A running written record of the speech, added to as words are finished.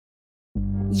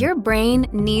Your brain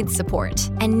needs support,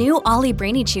 and new Ollie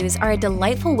Brainy Chews are a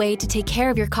delightful way to take care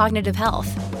of your cognitive health.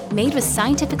 Made with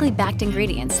scientifically backed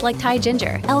ingredients like Thai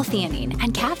ginger, L-theanine,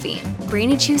 and caffeine,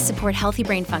 Brainy Chews support healthy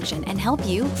brain function and help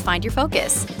you find your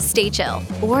focus, stay chill,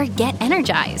 or get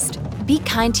energized. Be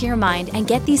kind to your mind and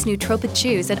get these nootropic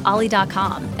chews at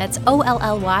ollie.com. That's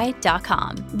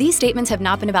OLLY.com. These statements have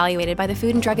not been evaluated by the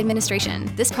Food and Drug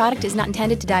Administration. This product is not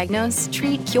intended to diagnose,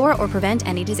 treat, cure, or prevent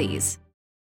any disease.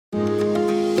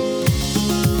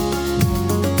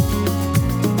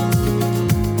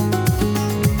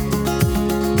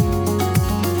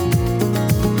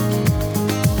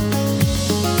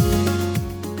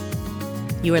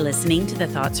 You are listening to the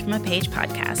Thoughts from a Page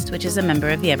podcast, which is a member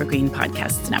of the Evergreen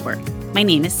Podcasts Network. My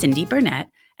name is Cindy Burnett,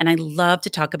 and I love to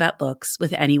talk about books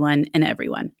with anyone and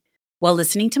everyone. While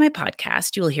listening to my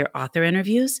podcast, you will hear author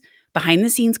interviews,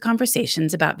 behind-the-scenes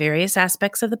conversations about various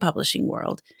aspects of the publishing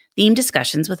world, themed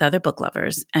discussions with other book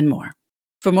lovers, and more.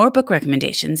 For more book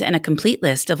recommendations and a complete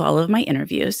list of all of my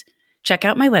interviews, check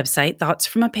out my website,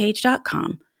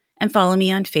 thoughtsfromapage.com, and follow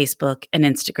me on Facebook and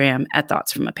Instagram at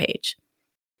Thoughts From A Page.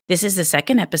 This is the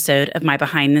second episode of my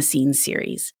Behind the Scenes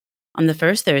series. On the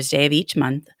first Thursday of each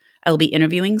month, I will be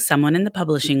interviewing someone in the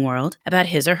publishing world about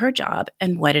his or her job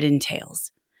and what it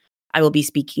entails. I will be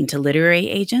speaking to literary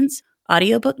agents,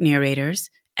 audiobook narrators,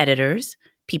 editors,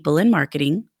 people in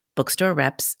marketing, bookstore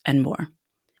reps, and more.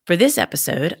 For this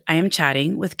episode, I am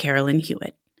chatting with Carolyn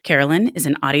Hewitt. Carolyn is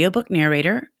an audiobook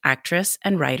narrator, actress,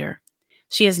 and writer.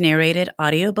 She has narrated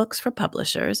audiobooks for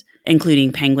publishers,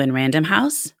 including Penguin Random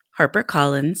House,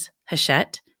 HarperCollins,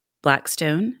 Hachette,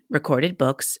 Blackstone, Recorded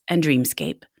Books, and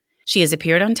Dreamscape. She has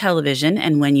appeared on television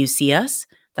in When You See Us,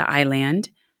 The Island,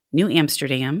 New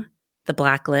Amsterdam, The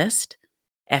Blacklist,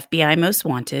 FBI Most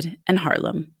Wanted, and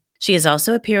Harlem. She has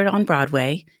also appeared on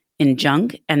Broadway, in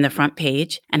Junk and The Front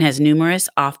Page, and has numerous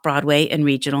off-Broadway and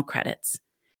regional credits.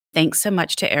 Thanks so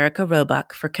much to Erica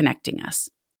Roebuck for connecting us.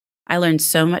 I learned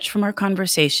so much from our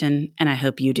conversation, and I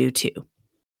hope you do too.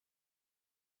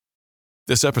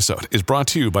 This episode is brought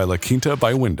to you by La Quinta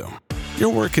by Wyndham.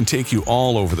 Your work can take you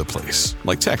all over the place,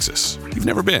 like Texas. You've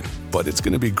never been, but it's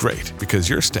going to be great because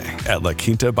you're staying at La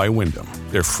Quinta by Wyndham.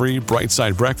 Their free Bright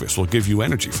Side breakfast will give you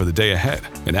energy for the day ahead.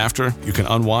 And after, you can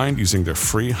unwind using their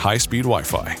free high-speed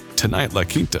Wi-Fi. Tonight, La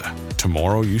Quinta.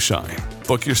 Tomorrow, you shine.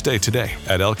 Book your stay today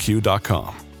at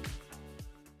lq.com.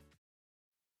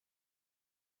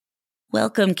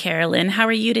 Welcome, Carolyn. How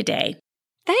are you today?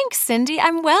 Thanks, Cindy.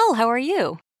 I'm well. How are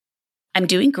you? I'm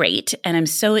doing great, and I'm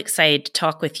so excited to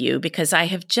talk with you because I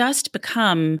have just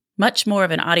become much more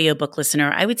of an audiobook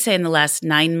listener, I would say in the last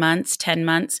 9 months, 10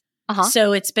 months.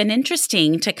 So it's been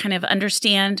interesting to kind of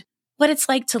understand what it's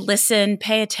like to listen,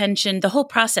 pay attention, the whole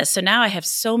process. So now I have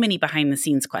so many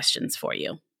behind-the-scenes questions for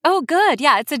you. Oh, good.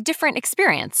 Yeah, it's a different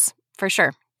experience, for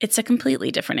sure. It's a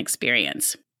completely different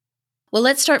experience. Well,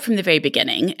 let's start from the very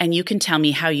beginning, and you can tell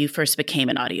me how you first became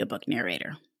an audiobook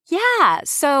narrator. Yeah,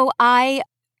 so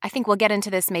I think we'll get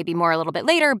into this maybe more a little bit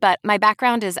later, but my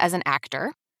background is as an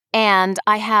actor, and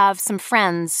I have some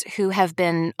friends who have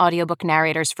been audiobook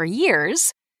narrators for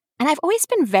years, and I've always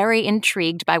been very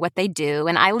intrigued by what they do,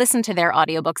 and I listen to their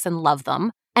audiobooks and love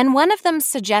them. And one of them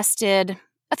suggested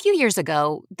a few years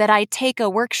ago that I take a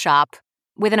workshop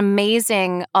with an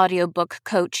amazing audiobook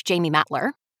coach, Jamie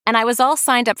Matler, and I was all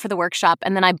signed up for the workshop,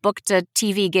 and then I booked a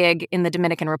TV gig in the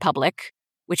Dominican Republic,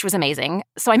 which was amazing.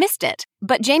 So I missed it.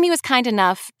 But Jamie was kind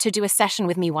enough to do a session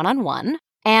with me one-on-one,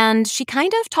 and she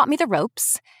kind of taught me the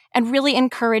ropes and really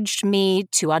encouraged me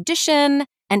to audition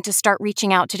and to start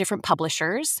reaching out to different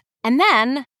publishers. And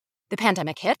then the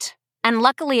pandemic hit. And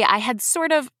luckily, I had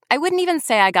I wouldn't even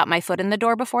say I got my foot in the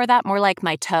door before that, more like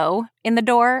my toe in the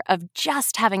door of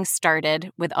just having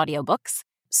started with audiobooks.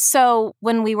 So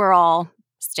when we were all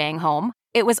staying home,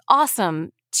 it was awesome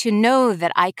to know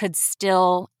that I could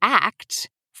still act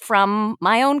from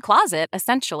my own closet,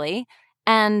 essentially.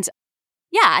 And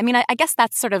yeah, I mean, I guess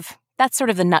that's sort of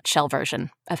the nutshell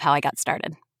version of how I got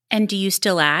started. And do you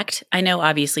still act? I know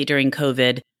obviously during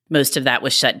COVID, most of that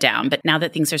was shut down, but now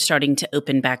that things are starting to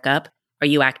open back up, are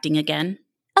you acting again?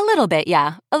 A little bit,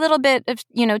 yeah. A little bit of,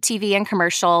 TV and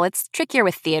commercial. It's trickier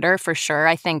with theater for sure.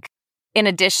 I think in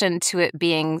addition to it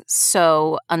being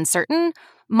so uncertain,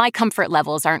 my comfort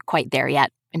levels aren't quite there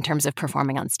yet in terms of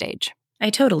performing on stage. I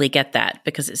totally get that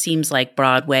because it seems like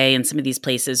Broadway and some of these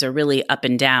places are really up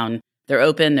and down. They're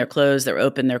open, they're closed, they're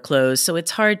open, they're closed. So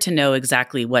it's hard to know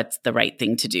exactly what's the right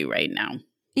thing to do right now.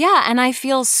 Yeah, and I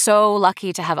feel so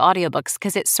lucky to have audiobooks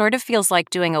because it sort of feels like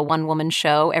doing a one-woman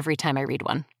show every time I read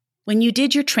one. When you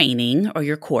did your training or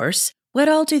your course, what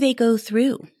all do they go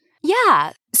through?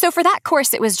 Yeah, so for that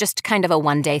course, it was just kind of a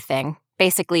one-day thing.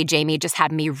 basically Jamie just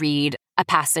had me read a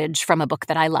passage from a book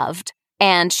that I loved.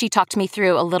 And she talked me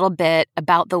through a little bit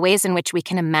about the ways in which we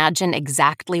can imagine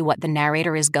exactly what the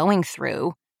narrator is going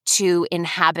through to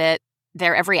inhabit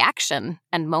their every action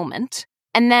and moment.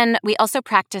 And then we also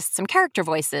practiced some character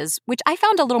voices, which I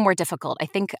found a little more difficult. I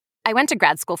think I went to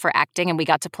grad school for acting and we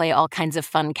got to play all kinds of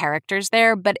fun characters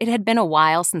there, but it had been a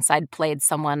while since I'd played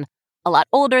someone a lot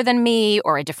older than me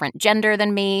or a different gender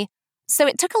than me. So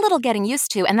it took a little getting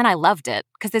used to, and then I loved it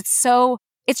because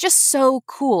it's just so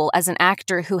cool as an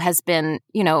actor who has been,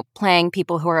 playing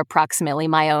people who are approximately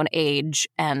my own age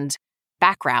and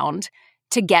background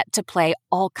to get to play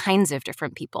all kinds of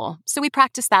different people. So we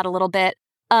practiced that a little bit.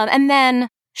 And then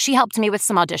she helped me with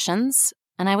some auditions,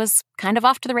 and I was kind of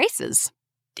off to the races.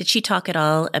 Did she talk at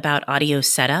all about audio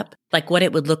setup? Like what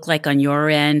it would look like on your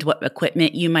end, what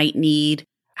equipment you might need,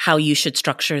 how you should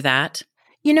structure that?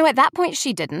 At that point,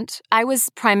 she didn't. I was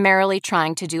primarily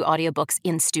trying to do audiobooks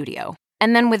in studio.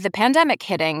 And then with the pandemic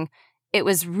hitting, it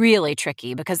was really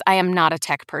tricky because I am not a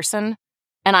tech person.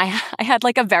 And I had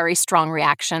like a very strong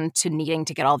reaction to needing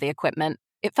to get all the equipment.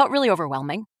 It felt really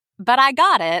overwhelming. But I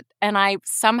got it. And I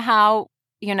somehow,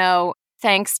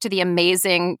 thanks to the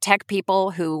amazing tech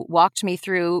people who walked me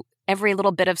through every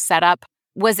little bit of setup,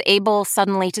 was able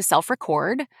suddenly to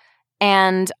self-record.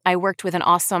 And I worked with an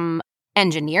awesome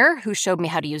engineer who showed me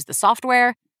how to use the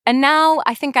software. And now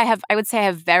I think I would say I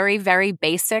have very, very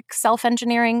basic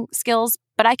self-engineering skills,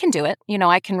 but I can do it.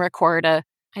 I can record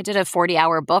I did a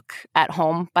 40-hour book at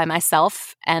home by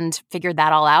myself and figured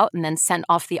that all out and then sent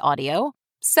off the audio.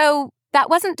 So that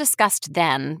wasn't discussed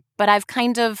then, but I've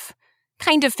kind of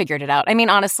figured it out. I mean,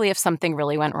 honestly, if something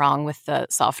really went wrong with the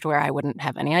software, I wouldn't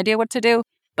have any idea what to do.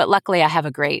 But luckily, I have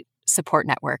a great support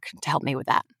network to help me with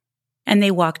that. And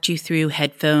they walked you through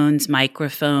headphones,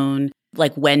 microphone,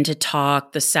 like when to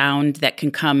talk, the sound that can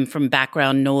come from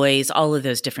background noise, all of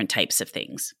those different types of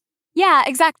things. Yeah,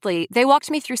 exactly. They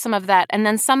walked me through some of that. And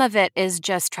then some of it is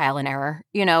just trial and error.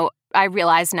 I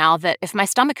realize now that if my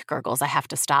stomach gurgles, I have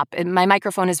to stop. My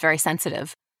microphone is very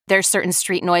sensitive. There's certain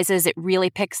street noises it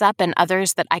really picks up and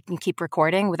others that I can keep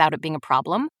recording without it being a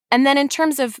problem. And then in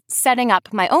terms of setting up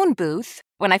my own booth,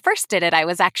 when I first did it, I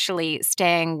was actually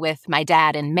staying with my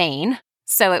dad in Maine.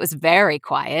 So it was very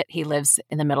quiet. He lives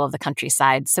in the middle of the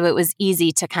countryside. So it was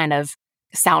easy to kind of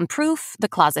soundproof the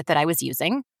closet that I was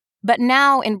using. But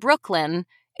now in Brooklyn,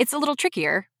 it's a little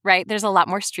trickier, right? There's a lot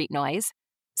more street noise.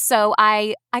 So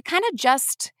I kind of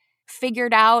just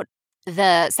figured out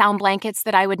the sound blankets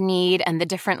that I would need and the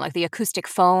different, like the acoustic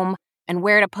foam and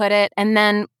where to put it. And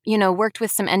then, worked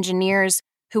with some engineers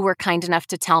who were kind enough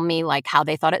to tell me like how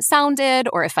they thought it sounded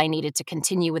or if I needed to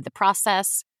continue with the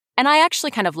process. And I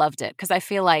actually kind of loved it because I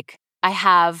feel like I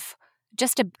have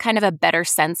just a kind of a better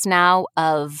sense now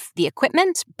of the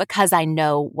equipment because I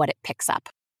know what it picks up.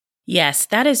 Yes,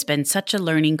 that has been such a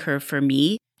learning curve for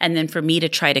me. And then for me to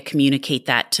try to communicate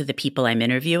that to the people I'm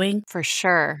interviewing. For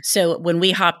sure. So when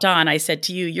we hopped on, I said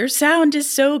to you, your sound is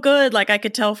so good. Like I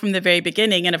could tell from the very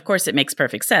beginning. And of course, it makes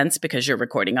perfect sense because you're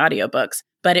recording audiobooks.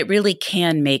 But it really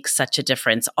can make such a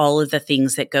difference, all of the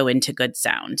things that go into good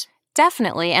sound.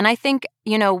 Definitely. And I think,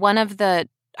 one of the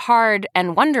hard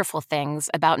and wonderful things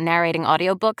about narrating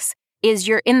audiobooks is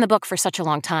you're in the book for such a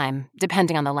long time,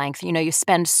 depending on the length. You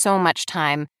spend so much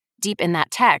time deep in that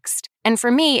text. And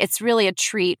for me, it's really a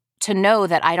treat to know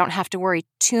that I don't have to worry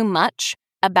too much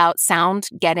about sound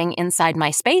getting inside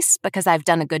my space because I've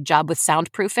done a good job with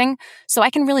soundproofing. So I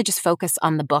can really just focus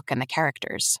on the book and the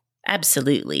characters.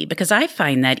 Absolutely. Because I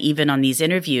find that even on these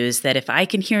interviews, that if I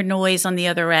can hear noise on the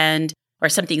other end or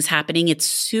something's happening, it's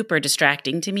super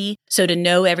distracting to me. So to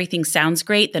know everything sounds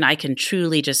great, then I can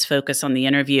truly just focus on the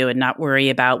interview and not worry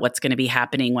about what's going to be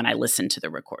happening when I listen to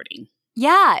the recording.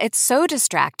 Yeah, it's so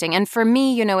distracting. And for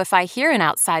me, if I hear an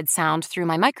outside sound through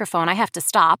my microphone, I have to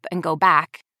stop and go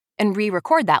back and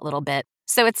re-record that little bit.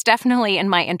 So it's definitely in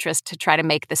my interest to try to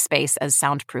make the space as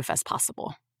soundproof as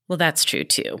possible. Well, that's true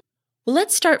too. Well,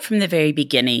 let's start from the very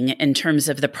beginning in terms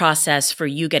of the process for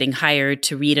you getting hired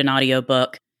to read an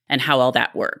audiobook and how all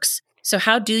that works. So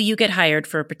how do you get hired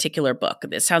for a particular book?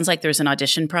 It sounds like there's an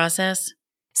audition process.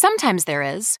 Sometimes there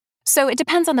is. So it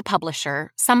depends on the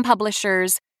publisher. Some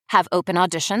publishers have open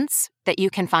auditions that you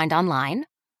can find online.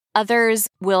 Others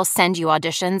will send you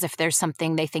auditions if there's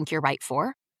something they think you're right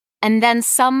for. And then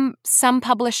some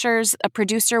publishers, a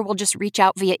producer will just reach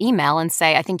out via email and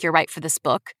say, I think you're right for this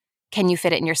book. Can you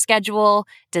fit it in your schedule?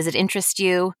 Does it interest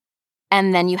you?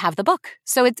 And then you have the book.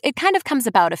 So it kind of comes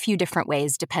about a few different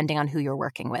ways depending on who you're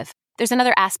working with. There's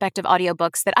another aspect of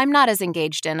audiobooks that I'm not as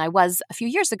engaged in. I was a few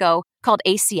years ago called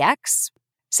ACX.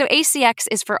 So ACX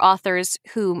is for authors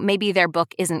who maybe their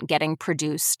book isn't getting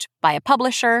produced by a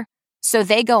publisher, so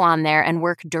they go on there and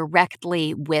work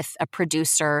directly with a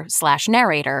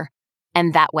producer/narrator,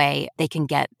 and that way they can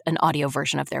get an audio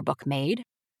version of their book made.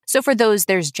 So for those,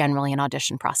 there's generally an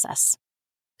audition process.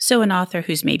 So an author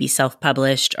who's maybe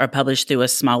self-published or published through a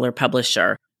smaller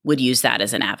publisher would use that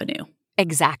as an avenue.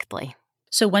 Exactly.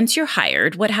 So once you're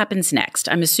hired, what happens next?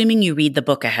 I'm assuming you read the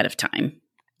book ahead of time.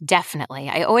 Definitely.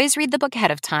 I always read the book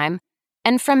ahead of time.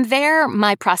 And from there,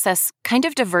 my process kind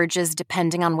of diverges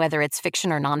depending on whether it's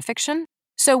fiction or nonfiction.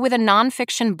 So with a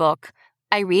nonfiction book,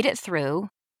 I read it through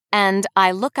and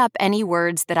I look up any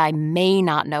words that I may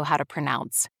not know how to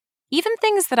pronounce. Even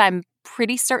things that I'm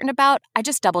pretty certain about, I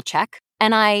just double check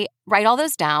and I write all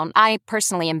those down. I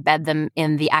personally embed them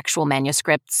in the actual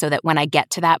manuscript so that when I get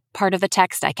to that part of the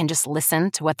text, I can just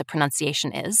listen to what the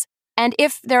pronunciation is. And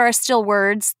if there are still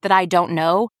words that I don't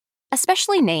know,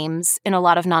 especially names, in a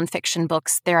lot of nonfiction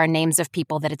books, there are names of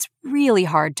people that it's really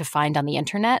hard to find on the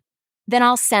internet, then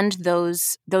I'll send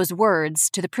those words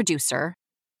to the producer,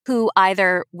 who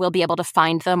either will be able to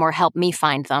find them or help me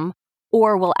find them,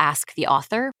 or will ask the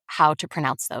author how to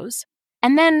pronounce those.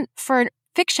 And then for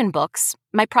fiction books,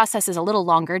 my process is a little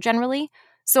longer generally,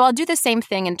 so I'll do the same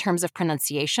thing in terms of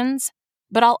pronunciations,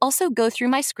 but I'll also go through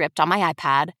my script on my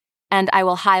iPad and I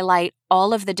will highlight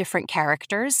all of the different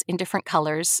characters in different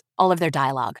colors, all of their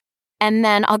dialogue. And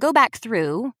then I'll go back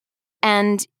through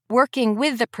and working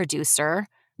with the producer,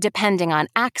 depending on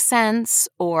accents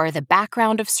or the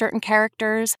background of certain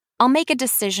characters, I'll make a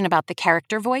decision about the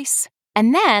character voice.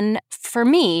 And then for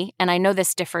me, and I know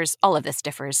all of this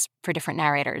differs for different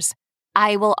narrators,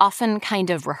 I will often kind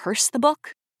of rehearse the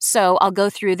book. So I'll go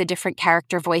through the different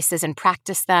character voices and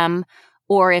practice them.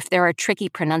 Or if there are tricky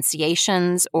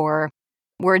pronunciations or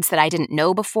words that I didn't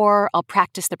know before, I'll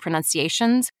practice the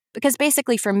pronunciations. Because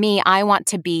basically for me, I want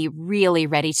to be really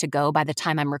ready to go by the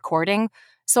time I'm recording,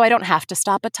 so I don't have to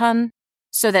stop a ton,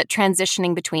 so that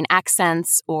transitioning between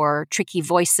accents or tricky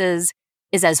voices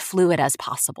is as fluid as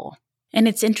possible. And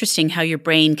it's interesting how your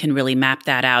brain can really map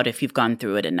that out if you've gone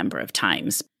through it a number of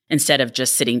times, instead of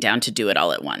just sitting down to do it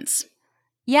all at once.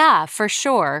 Yeah, for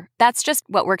sure. That's just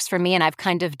what works for me, and I've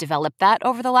kind of developed that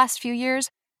over the last few years.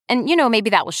 And,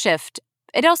 maybe that will shift.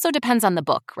 It also depends on the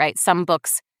book, right? Some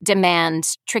books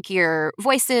demand trickier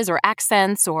voices or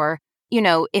accents, or,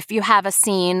 if you have a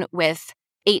scene with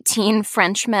 18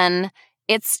 Frenchmen,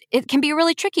 it can be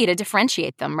really tricky to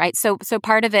differentiate them, right? So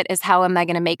part of it is how am I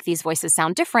going to make these voices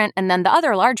sound different? And then the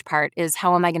other large part is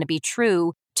how am I going to be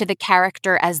true to the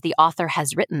character as the author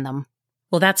has written them?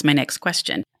 Well, that's my next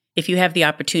question. If you have the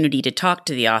opportunity to talk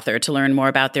to the author to learn more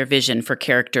about their vision for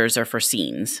characters or for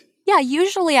scenes. Yeah,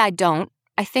 usually I don't.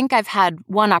 I think I've had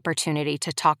one opportunity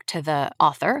to talk to the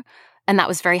author, and that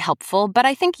was very helpful. But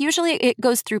I think usually it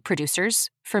goes through producers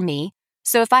for me.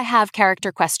 So if I have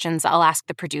character questions, I'll ask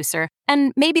the producer.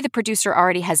 And maybe the producer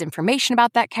already has information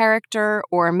about that character,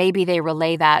 or maybe they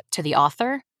relay that to the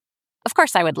author. Of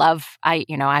course, I love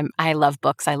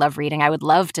books. I love reading. I would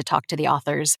love to talk to the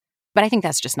authors, but I think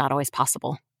that's just not always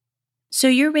possible. So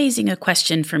you're raising a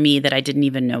question for me that I didn't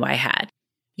even know I had.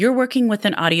 You're working with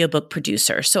an audiobook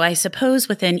producer, so I suppose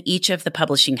within each of the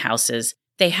publishing houses,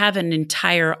 they have an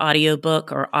entire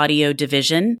audiobook or audio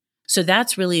division. So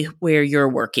that's really where you're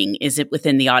working, is it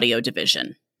within the audio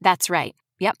division? That's right.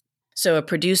 Yep. So a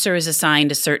producer is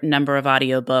assigned a certain number of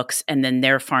audiobooks, and then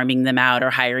they're farming them out or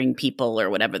hiring people or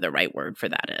whatever the right word for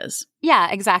that is. Yeah,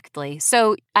 exactly.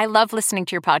 So I love listening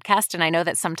to your podcast, and I know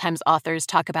that sometimes authors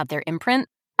talk about their imprint.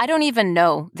 I don't even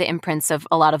know the imprints of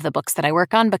a lot of the books that I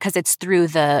work on because it's through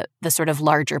the sort of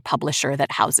larger publisher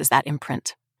that houses that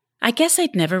imprint. I guess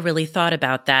I'd never really thought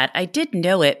about that. I did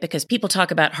know it because people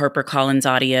talk about HarperCollins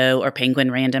Audio or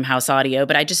Penguin Random House Audio,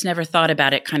 but I just never thought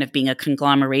about it kind of being a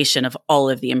conglomeration of all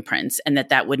of the imprints and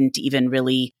that wouldn't even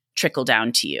really trickle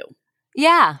down to you.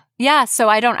 Yeah. So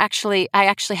I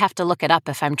actually have to look it up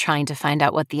if I'm trying to find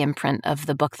out what the imprint of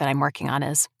the book that I'm working on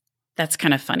is. That's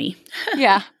kind of funny.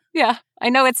 Yeah. I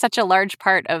know it's such a large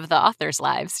part of the authors'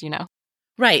 lives,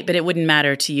 Right, but it wouldn't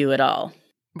matter to you at all.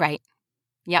 Right.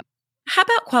 Yep. How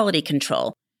about quality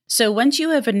control? So once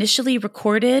you have initially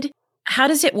recorded, how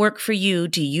does it work for you?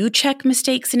 Do you check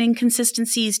mistakes and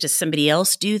inconsistencies? Does somebody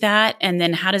else do that? And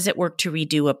then how does it work to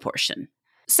redo a portion?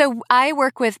 So I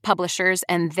work with publishers,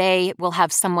 and they will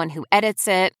have someone who edits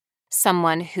it,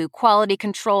 someone who quality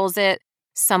controls it,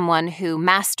 someone who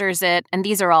masters it, and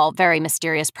these are all very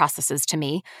mysterious processes to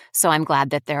me, so I'm glad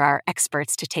that there are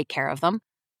experts to take care of them.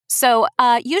 So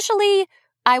usually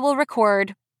I will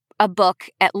record a book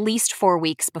at least 4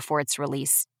 weeks before its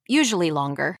release, usually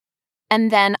longer,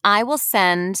 and then I will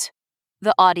send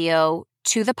the audio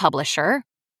to the publisher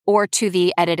or to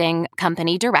the editing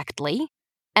company directly.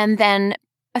 And then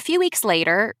a few weeks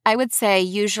later, I would say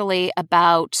usually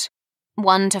about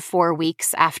 1 to 4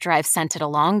 weeks after I've sent it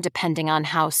along, depending on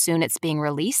how soon it's being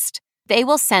released, they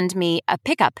will send me a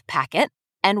pickup packet.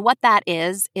 And what that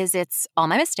is it's all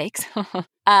my mistakes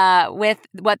with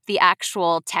what the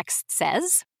actual text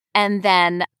says, and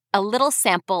then a little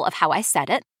sample of how I said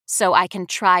it, so I can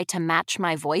try to match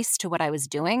my voice to what I was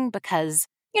doing, because,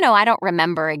 I don't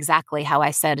remember exactly how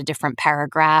I said a different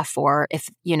paragraph, or if,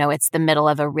 it's the middle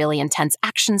of a really intense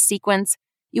action sequence.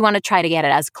 You want to try to get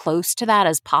it as close to that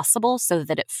as possible so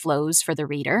that it flows for the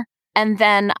reader. And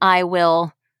then I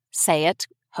will say it,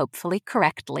 hopefully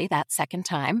correctly, that second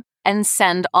time, and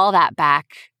send all that back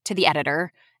to the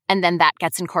editor, and then that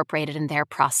gets incorporated in their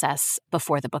process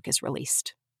before the book is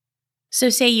released. So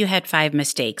say you had 5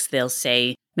 mistakes. They'll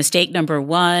say, mistake number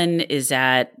 1 is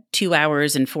at 2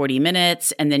 hours and 40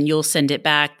 minutes, and then you'll send it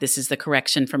back. This is the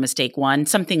correction for mistake 1,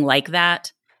 something like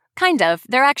that? Kind of.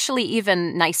 They're actually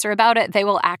even nicer about it. They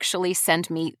will actually send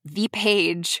me the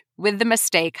page with the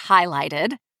mistake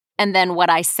highlighted, and then what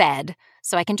I said.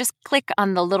 So I can just click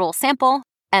on the little sample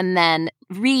and then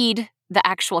read the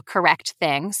actual correct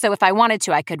thing. So if I wanted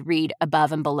to, I could read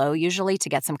above and below usually to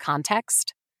get some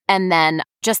context. And then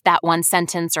just that one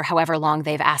sentence or however long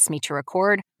they've asked me to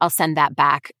record, I'll send that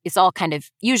back. It's all kind of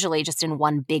usually just in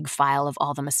one big file of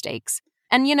all the mistakes.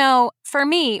 And, for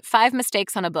me, 5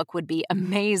 mistakes on a book would be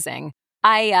amazing.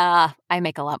 I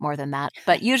make a lot more than that,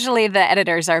 but usually the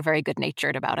editors are very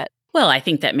good-natured about it. Well, I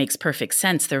think that makes perfect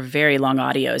sense. They're very long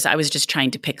audios. I was just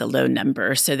trying to pick a low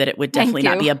number so that it would definitely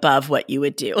not be above what you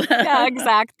would do. Yeah,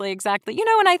 exactly.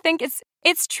 And I think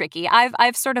it's tricky.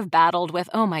 I've sort of battled with,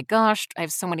 oh my gosh, I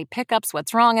have so many pickups.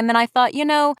 What's wrong? And then I thought,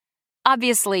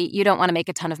 obviously you don't want to make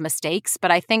a ton of mistakes,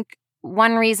 but I think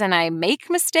one reason I make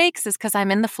mistakes is because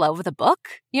I'm in the flow of the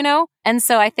book, And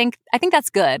so I think that's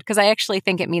good, because I actually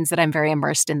think it means that I'm very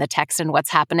immersed in the text and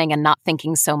what's happening and not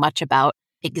thinking so much about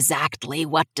exactly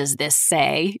what does this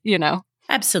say,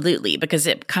 Absolutely, because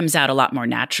it comes out a lot more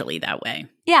naturally that way.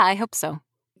 Yeah, I hope so.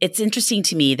 It's interesting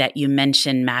to me that you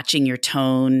mentioned matching your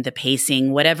tone, the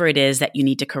pacing, whatever it is that you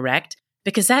need to correct,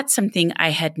 because that's something I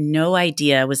had no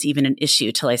idea was even an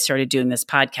issue till I started doing this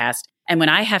podcast. And when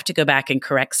I have to go back and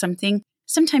correct something,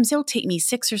 sometimes it'll take me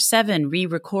 6 or 7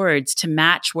 re-records to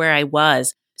match where I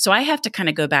was. So I have to kind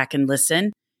of go back and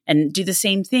listen and do the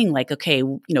same thing. Like, okay,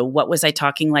 what was I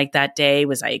talking like that day?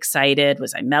 Was I excited?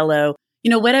 Was I mellow?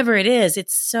 Whatever it is,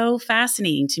 it's so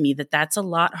fascinating to me that that's a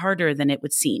lot harder than it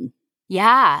would seem.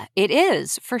 Yeah, it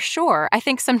is, for sure. I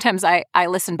think sometimes I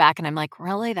listen back and I'm like,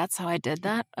 really? That's how I did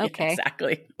that? Okay. Yeah,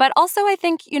 exactly. But also I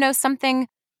think, something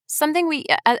we,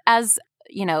 as,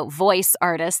 voice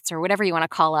artists or whatever you want to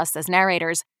call us as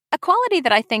narrators, a quality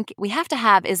that I think we have to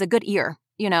have is a good ear.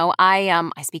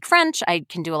 I speak French. I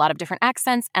can do a lot of different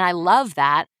accents, and I love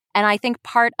that. And I think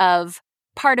part of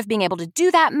being able to do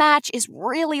that match is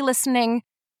really listening,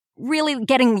 really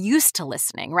getting used to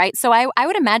listening, right? So I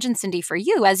would imagine, Cindy, for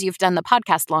you, as you've done the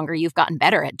podcast longer, you've gotten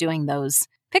better at doing those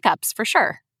pickups for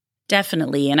sure.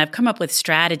 Definitely. And I've come up with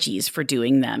strategies for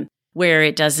doing them where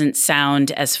it doesn't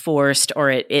sound as forced or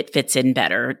it fits in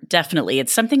better. Definitely.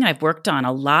 It's something I've worked on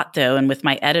a lot, though. And with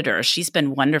my editor, she's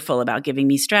been wonderful about giving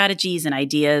me strategies and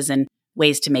ideas and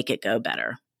ways to make it go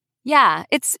better. Yeah,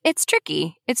 it's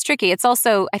tricky. It's tricky. It's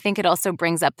also, I think it also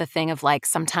brings up the thing of like,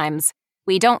 sometimes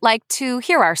we don't like to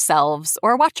hear ourselves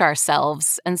or watch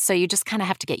ourselves. And so you just kind of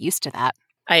have to get used to that.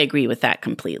 I agree with that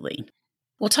completely.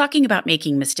 Well, talking about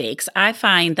making mistakes, I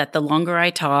find that the longer I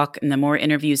talk and the more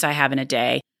interviews I have in a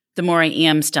day, the more I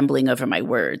am stumbling over my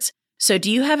words. So do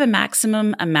you have a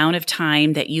maximum amount of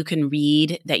time that you can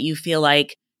read that you feel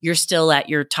like you're still at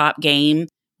your top game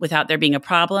without there being a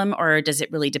problem, or does it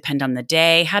really depend on the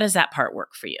day? How does that part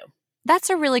work for you? That's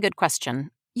a really good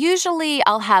question. Usually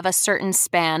I'll have a certain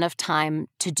span of time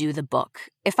to do the book.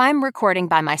 If I'm recording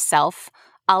by myself,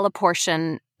 I'll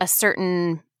apportion a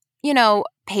certain,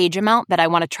 page amount that I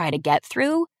want to try to get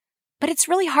through. But it's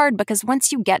really hard because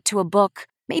once you get to a book,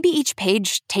 maybe each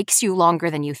page takes you longer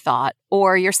than you thought,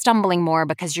 or you're stumbling more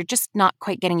because you're just not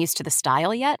quite getting used to the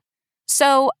style yet.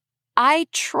 So I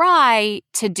try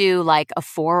to do like a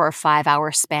 4 or 5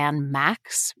 hour span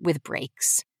max with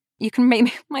breaks.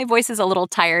 Maybe my voice is a little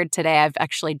tired today. I've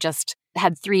actually just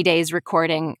had 3 days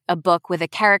recording a book with a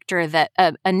character that,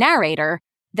 a narrator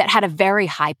that had a very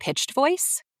high-pitched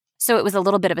voice. So it was a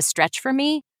little bit of a stretch for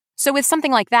me. So with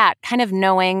something like that, kind of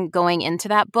knowing going into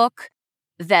that book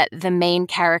that the main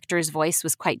character's voice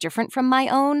was quite different from my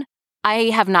own,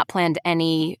 I have not planned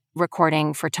any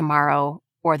recording for tomorrow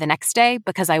or the next day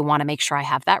because I want to make sure I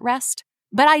have that rest.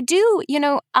 But I do,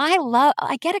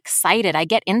 I get excited. I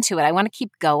get into it. I want to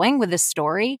keep going with the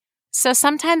story. So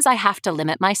sometimes I have to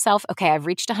limit myself. Okay, I've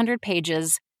reached 100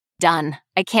 pages. Done.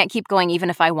 I can't keep going even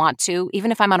if I want to,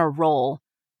 even if I'm on a roll,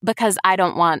 because I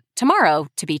don't want tomorrow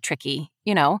to be tricky.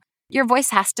 Your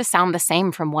voice has to sound the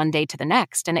same from one day to the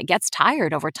next, and it gets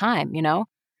tired over time,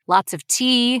 Lots of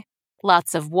tea,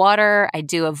 lots of water. I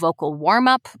do a vocal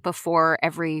warm-up before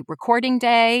every recording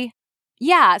day.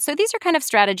 Yeah, so these are kind of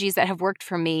strategies that have worked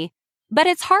for me. But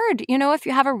it's hard, if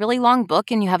you have a really long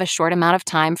book and you have a short amount of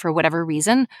time for whatever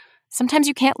reason, sometimes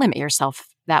you can't limit yourself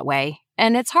that way.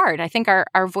 And it's hard. I think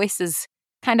our voices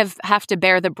kind of have to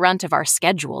bear the brunt of our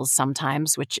schedules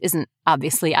sometimes, which isn't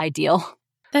obviously ideal.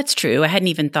 That's true. I hadn't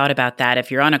even thought about that.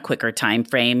 If you're on a quicker time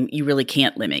frame, you really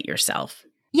can't limit yourself.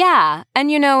 Yeah.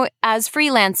 And, as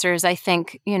freelancers, I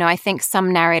think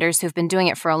some narrators who've been doing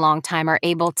it for a long time are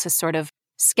able to sort of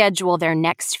schedule their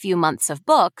next few months of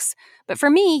books. But for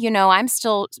me, I'm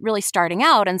still really starting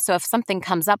out. And so if something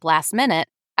comes up last minute,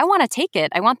 I want to take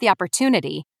it. I want the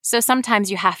opportunity. So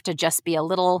sometimes you have to just be a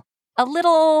little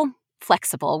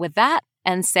flexible with that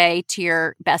and say to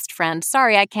your best friend,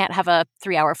 sorry, I can't have a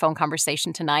 3-hour phone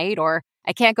conversation tonight, or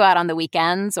I can't go out on the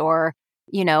weekends, or,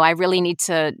 I really need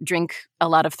to drink a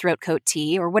lot of throat coat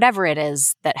tea, or whatever it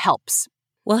is that helps.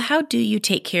 Well, how do you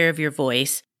take care of your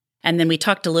voice? And then we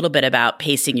talked a little bit about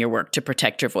pacing your work to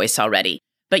protect your voice already.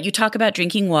 But you talk about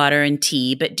drinking water and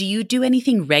tea, but do you do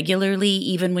anything regularly,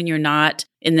 even when you're not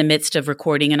in the midst of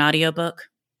recording an audiobook?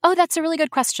 Oh, that's a really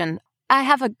good question. I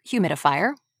have a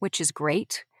humidifier, which is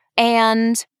great.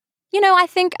 And, I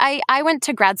think I went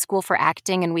to grad school for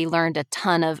acting, and we learned a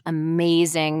ton of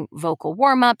amazing vocal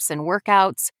warm-ups and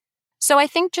workouts. So I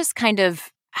think just kind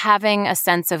of having a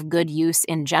sense of good use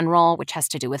in general, which has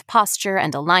to do with posture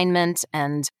and alignment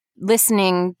and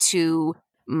listening to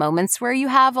moments where you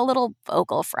have a little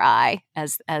vocal fry,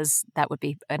 as that would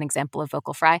be an example of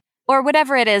vocal fry, or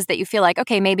whatever it is that you feel like,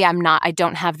 okay, maybe I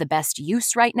don't have the best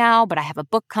use right now, but I have a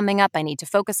book coming up. I need to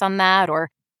focus on that. Or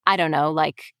I don't know,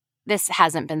 like this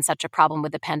hasn't been such a problem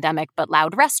with the pandemic, but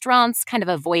loud restaurants, kind of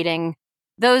avoiding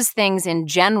those things in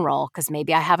general, because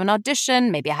maybe I have an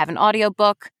audition, maybe I have an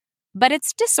audiobook, but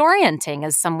it's disorienting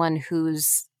as someone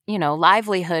whose,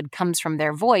 livelihood comes from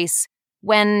their voice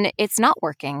when it's not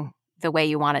working the way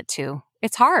you want it to.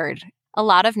 It's hard. A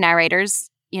lot of narrators,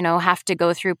 have to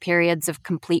go through periods of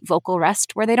complete vocal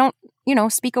rest where they don't,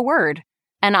 speak a word.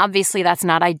 And obviously that's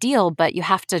not ideal, but you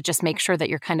have to just make sure that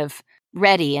you're kind of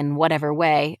ready in whatever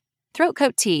way. Throat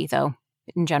coat tea, though,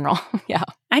 in general. Yeah.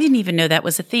 I didn't even know that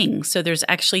was a thing. So there's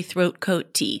actually throat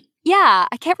coat tea. Yeah.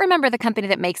 I can't remember the company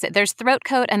that makes it. There's Throat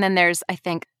Coat, and then there's, I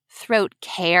think, Throat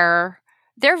Care.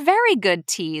 They're very good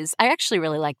teas. I actually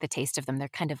really like the taste of them. They're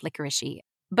kind of licoricey.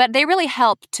 But they really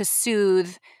help to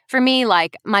soothe. For me,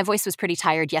 like, my voice was pretty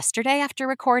tired yesterday after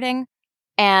recording,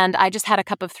 and I just had a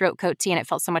cup of Throat Coat tea, and it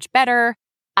felt so much better.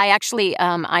 I actually,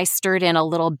 I stirred in a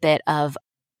little bit of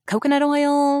coconut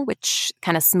oil, which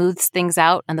kind of smooths things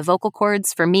out on the vocal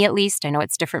cords, for me at least. I know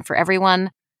it's different for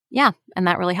everyone. Yeah, and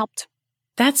that really helped.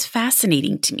 That's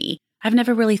fascinating to me. I've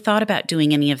never really thought about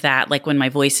doing any of that, like when my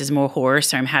voice is more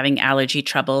hoarse or I'm having allergy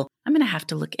trouble. I'm going to have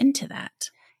to look into that.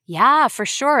 Yeah, for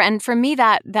sure. And for me,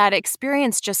 that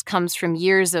experience just comes from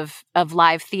years of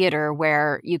live theater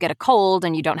where you get a cold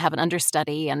and you don't have an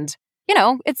understudy. And,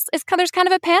 there's kind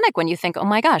of a panic when you think, oh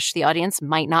my gosh, the audience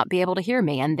might not be able to hear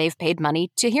me and they've paid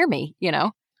money to hear me,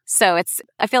 So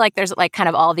I feel like there's like kind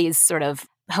of all these sort of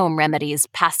home remedies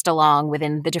passed along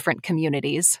within the different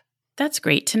communities. That's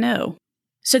great to know.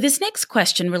 So this next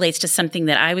question relates to something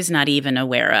that I was not even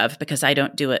aware of because I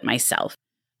don't do it myself.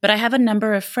 But I have a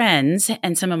number of friends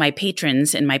and some of my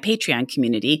patrons in my Patreon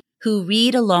community who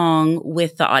read along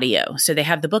with the audio. So they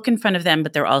have the book in front of them,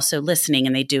 but they're also listening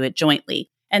and they do it jointly.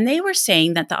 And they were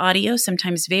saying that the audio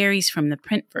sometimes varies from the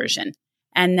print version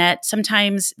and that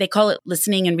sometimes they call it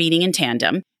listening and reading in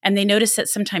tandem. And they notice that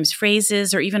sometimes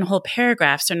phrases or even whole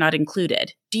paragraphs are not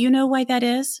included. Do you know why that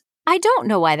is? I don't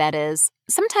know why that is.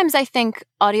 Sometimes I think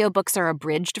audiobooks are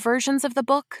abridged versions of the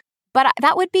book. But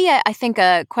that would be, I think,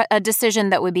 a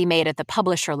decision that would be made at the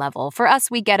publisher level. For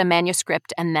us, we get a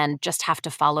manuscript and then just have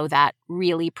to follow that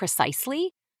really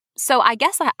precisely. So I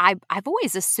guess I've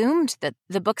always assumed that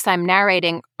the books I'm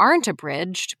narrating aren't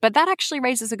abridged, but that actually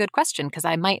raises a good question because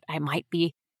I might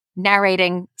be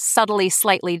narrating subtly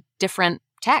slightly different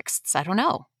texts. I don't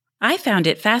know. I found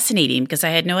it fascinating because I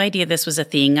had no idea this was a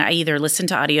thing. I either listen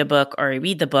to audiobook or I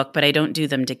read the book, but I don't do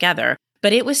them together.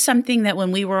 But it was something that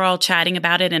when we were all chatting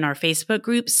about it in our Facebook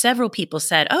group, several people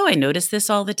said, oh, I notice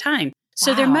this all the time.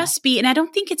 So There must be, and I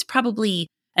don't think it's probably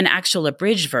an actual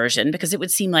abridged version, because it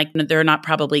would seem like they're not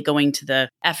probably going to the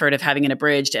effort of having an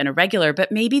abridged and a regular,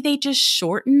 but maybe they just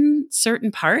shorten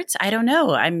certain parts. I don't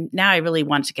know. I really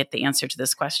want to get the answer to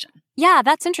this question. Yeah,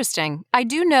 that's interesting. I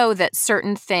do know that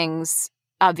certain things,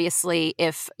 obviously,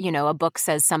 if, a book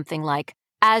says something like,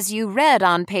 as you read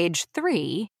on page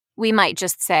 3, we might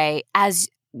just say, as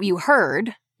you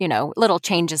heard, little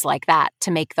changes like that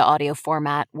to make the audio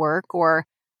format work. Or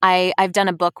I've done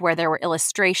a book where there were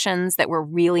illustrations that were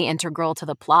really integral to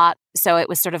the plot. So it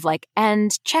was sort of like,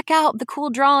 and check out the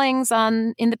cool drawings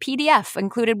in the PDF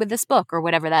included with this book or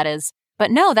whatever that is.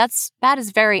 But no, that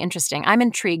is very interesting. I'm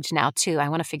intrigued now, too. I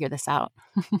want to figure this out.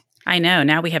 I know.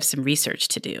 Now we have some research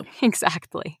to do.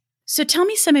 Exactly. So tell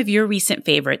me some of your recent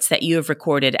favorites that you have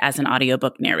recorded as an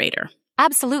audiobook narrator.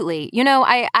 Absolutely.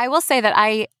 I will say that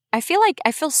I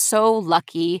feel so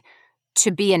lucky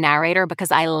to be a narrator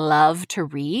because I love to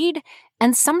read.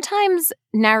 And sometimes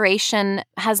narration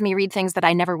has me read things that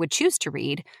I never would choose to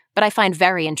read, but I find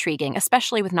very intriguing,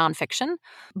 especially with nonfiction.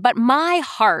 But my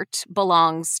heart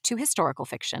belongs to historical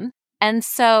fiction. And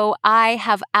so I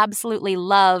have absolutely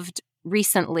loved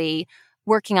recently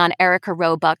working on Erica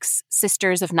Roebuck's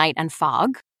Sisters of Night and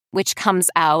Fog, which comes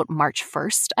out March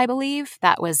 1st, I believe.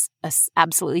 That was an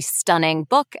absolutely stunning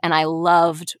book, and I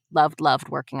loved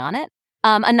working on it.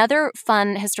 Another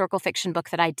fun historical fiction book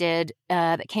that I did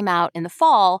that came out in the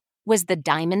fall was The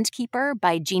Diamond Keeper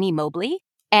by Jeannie Mobley.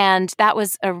 And that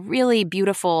was a really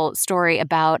beautiful story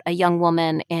about a young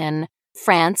woman in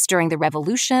France during the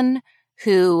Revolution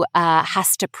who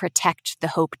has to protect the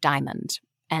Hope Diamond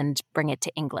and bring it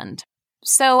to England.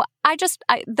 So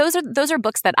those are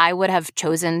books that I would have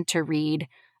chosen to read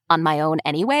on my own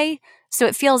anyway. So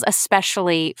it feels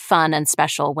especially fun and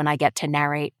special when I get to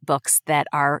narrate books that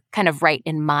are kind of right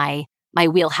in my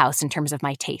wheelhouse in terms of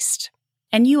my taste.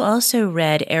 And you also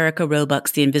read Erica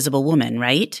Roebuck's The Invisible Woman,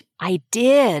 right? I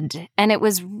did. And it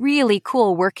was really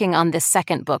cool working on this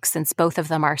second book since both of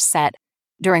them are set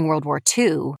during World War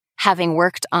II, having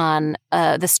worked on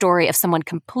the story of someone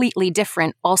completely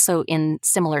different, also in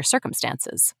similar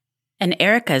circumstances. And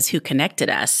Erica's who connected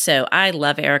us. So I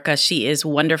love Erica. She is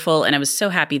wonderful. And I was so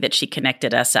happy that she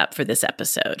connected us up for this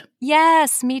episode.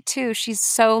 Yes, me too. She's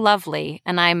so lovely.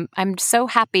 And I'm so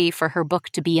happy for her book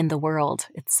to be in the world.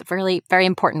 It's a really, very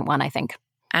important one, I think.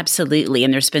 Absolutely.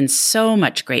 And there's been so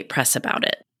much great press about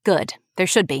it. Good. There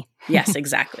should be. Yes,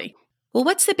 exactly. Well,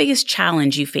 what's the biggest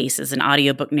challenge you face as an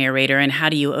audiobook narrator, and how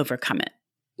do you overcome it?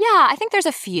 Yeah, I think there's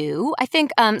a few. I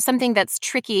think something that's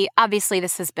tricky, obviously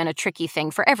this has been a tricky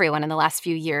thing for everyone in the last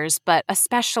few years, but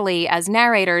especially as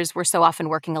narrators, we're so often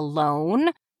working alone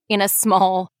in a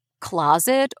small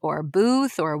closet or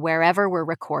booth or wherever we're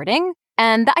recording.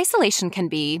 And the isolation can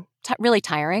be really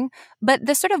tiring. But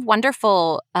the sort of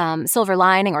wonderful silver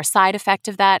lining or side effect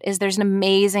of that is there's an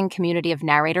amazing community of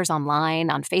narrators online,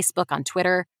 on Facebook, on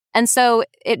Twitter. And so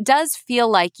it does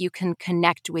feel like you can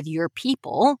connect with your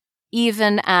people,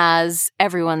 even as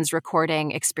everyone's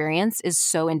recording experience is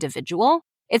so individual.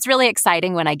 It's really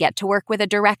exciting when I get to work with a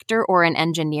director or an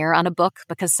engineer on a book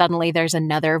because suddenly there's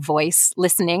another voice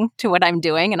listening to what I'm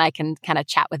doing and I can kind of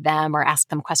chat with them or ask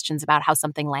them questions about how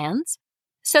something lands.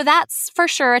 So that's for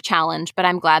sure a challenge, but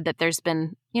I'm glad that there's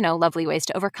been, lovely ways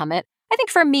to overcome it. I think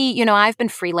for me, I've been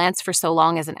freelance for so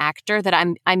long as an actor that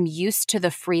I'm used to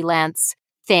the freelance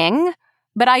thing.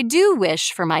 But I do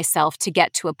wish for myself to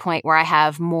get to a point where I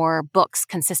have more books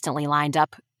consistently lined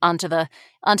up onto the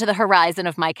horizon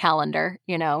of my calendar,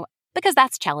 because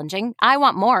that's challenging. I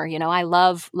want more, I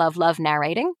love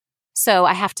narrating. So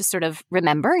I have to sort of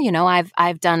remember,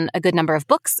 I've done a good number of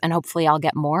books and hopefully I'll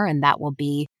get more and that will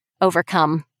be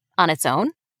overcome on its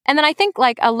own. And then I think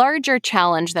like a larger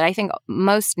challenge that I think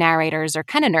most narrators are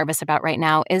kind of nervous about right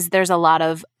now is there's a lot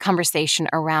of conversation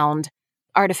around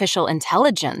artificial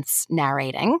intelligence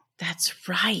narrating. That's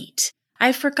right.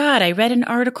 I forgot. I read an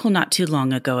article not too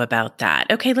long ago about that.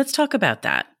 Okay, let's talk about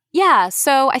that. Yeah,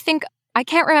 so I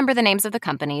can't remember the names of the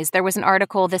companies. There was an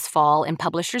article this fall in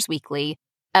Publishers Weekly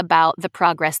about the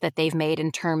progress that they've made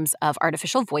in terms of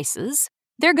artificial voices.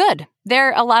 They're good.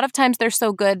 A lot of times they're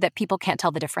so good that people can't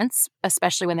tell the difference,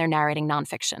 especially when they're narrating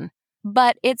nonfiction.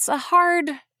 But it's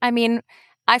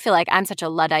I feel like I'm such a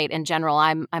Luddite in general.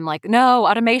 I'm like, no,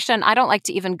 automation. I don't like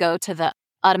to even go to the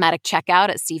automatic checkout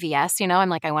at CVS. I'm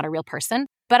like, I want a real person.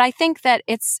 But I think that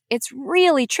it's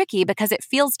really tricky because it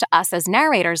feels to us as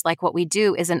narrators like what we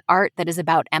do is an art that is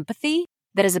about empathy,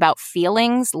 that is about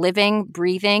feelings, living,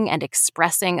 breathing, and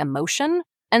expressing emotion.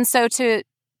 And so to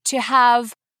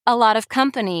have a lot of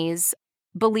companies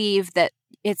believe that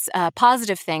it's a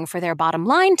positive thing for their bottom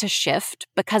line to shift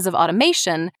because of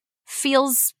automation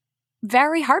feels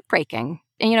very heartbreaking.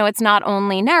 it's not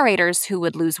only narrators who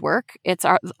would lose work. It's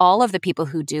all of the people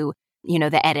who do,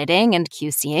 the editing and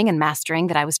QCing and mastering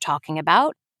that I was talking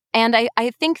about. And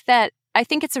I think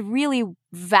it's a really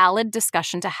valid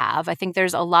discussion to have. I think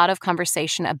there's a lot of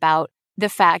conversation about the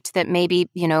fact that maybe,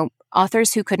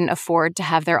 authors who couldn't afford to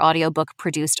have their audiobook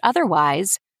produced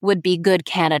otherwise would be good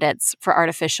candidates for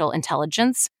artificial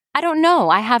intelligence. I don't know.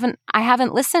 I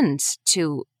haven't listened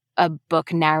to a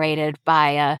book narrated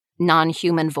by a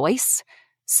non-human voice,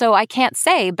 so I can't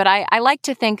say, but I like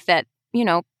to think that,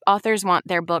 authors want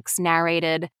their books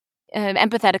narrated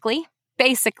empathetically.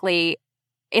 Basically,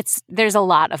 there's a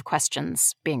lot of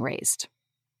questions being raised.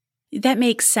 That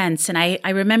makes sense. And I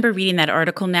remember reading that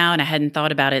article now, and I hadn't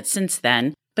thought about it since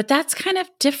then. But that's kind of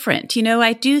different.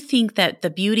 I do think that the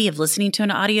beauty of listening to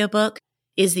an audiobook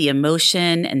is the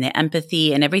emotion and the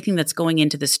empathy and everything that's going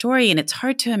into the story. And it's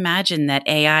hard to imagine that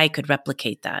AI could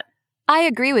replicate that. I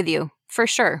agree with you, for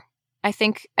sure. I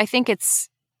think it's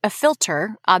a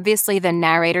filter. Obviously, the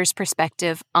narrator's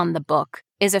perspective on the book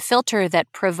is a filter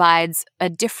that provides a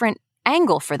different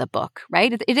angle for the book,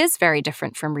 right? It is very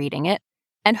different from reading it.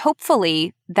 And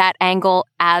hopefully that angle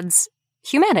adds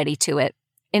humanity to it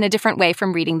in a different way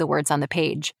from reading the words on the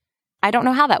page. I don't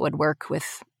know how that would work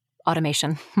with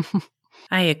automation.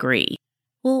 I agree.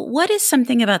 Well, what is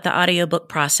something about the audiobook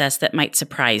process that might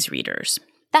surprise readers?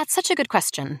 That's such a good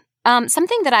question.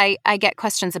 Something that I get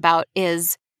questions about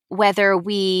is whether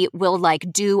we will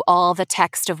do all the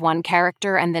text of one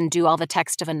character and then do all the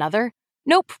text of another.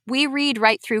 Nope, we read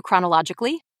right through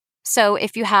chronologically. So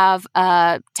if you have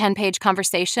a 10-page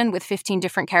conversation with 15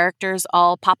 different characters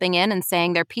all popping in and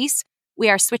saying their piece, we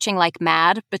are switching like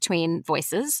mad between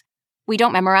voices. We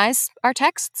don't memorize our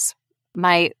texts.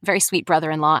 My very sweet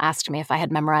brother-in-law asked me if I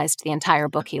had memorized the entire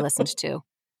book he listened to.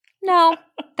 No,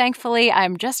 thankfully,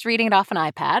 I'm just reading it off an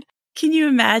iPad. Can you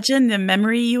imagine the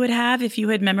memory you would have if you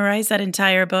had memorized that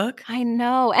entire book? I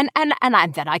know. And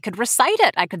then I could recite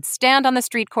it. I could stand on the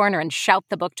street corner and shout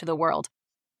the book to the world.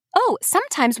 Oh,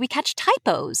 sometimes we catch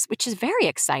typos, which is very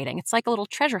exciting. It's like a little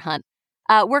treasure hunt.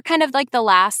 We're kind of like the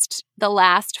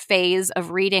last phase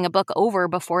of reading a book over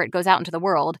before it goes out into the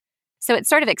world. So it's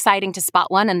sort of exciting to spot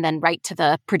one and then write to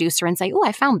the producer and say, oh,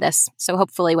 I found this. So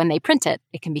hopefully when they print it,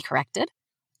 it can be corrected.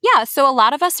 Yeah, so a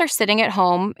lot of us are sitting at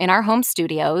home in our home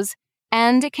studios,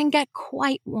 and it can get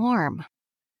quite warm.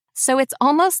 So it's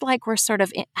almost like we're sort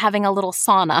of having a little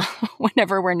sauna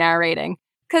whenever we're narrating.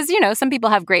 Because, some people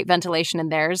have great ventilation in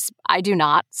theirs. I do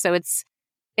not. So it's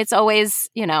always,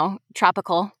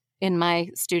 tropical in my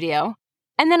studio.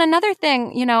 And then another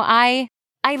thing,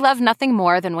 I love nothing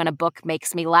more than when a book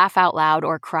makes me laugh out loud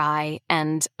or cry.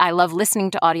 And I love listening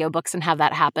to audiobooks and have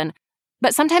that happen.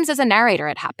 But sometimes as a narrator,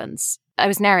 it happens. I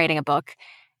was narrating a book,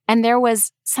 and there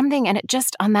was something, and it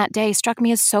just on that day struck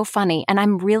me as so funny. And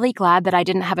I'm really glad that I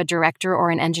didn't have a director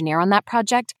or an engineer on that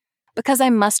project, because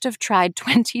I must have tried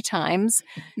 20 times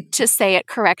to say it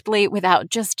correctly without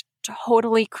just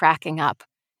totally cracking up.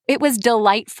 It was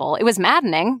delightful. It was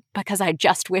maddening because I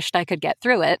just wished I could get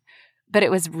through it, but it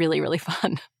was really, really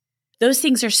fun. Those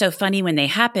things are so funny when they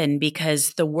happen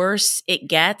because the worse it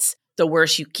gets, the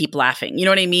worse you keep laughing. You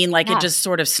know what I mean? It just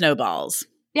sort of snowballs.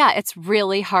 Yeah, it's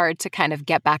really hard to kind of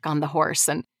get back on the horse.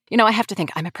 And, I have to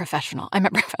think, I'm a professional,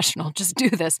 just do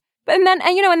this. And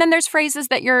then there's phrases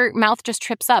that your mouth just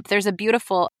trips up. There's a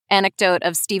beautiful anecdote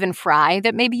of Stephen Fry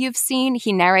that maybe you've seen.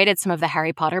 He narrated some of the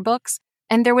Harry Potter books.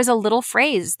 And there was a little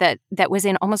phrase that was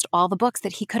in almost all the books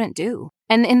that he couldn't do.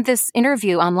 And in this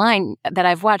interview online that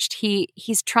I've watched,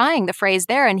 he's trying the phrase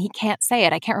there and he can't say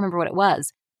it. I can't remember what it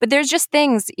was. But there's just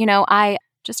things, I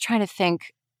just trying to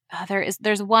think.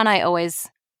 There's one I always,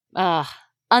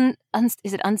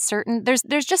 is it uncertain?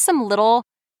 There's just some little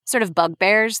sort of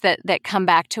bugbears that come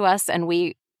back to us, and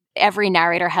every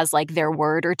narrator has their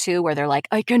word or two where they're like,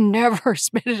 I can never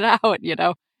spit it out,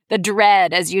 the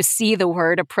dread as you see the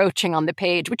word approaching on the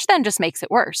page, which then just makes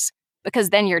it worse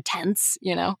because then you're tense,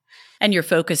 And you're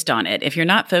focused on it. If you're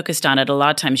not focused on it, a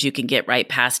lot of times you can get right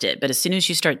past it. But as soon as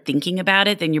you start thinking about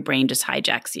it, then your brain just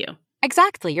hijacks you.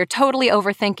 Exactly. You're totally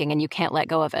overthinking and you can't let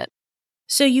go of it.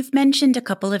 So you've mentioned a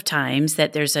couple of times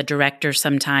that there's a director,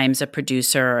 sometimes a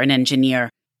producer or an engineer.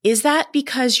 Is that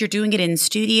because you're doing it in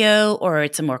studio, or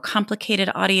it's a more complicated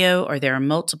audio, or there are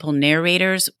multiple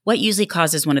narrators? What usually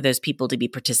causes one of those people to be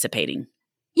participating?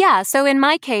 Yeah, so in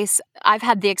my case, I've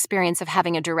had the experience of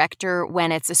having a director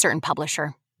when it's a certain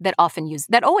publisher that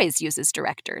always uses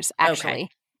directors, actually. Okay.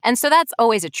 And so that's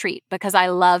always a treat because I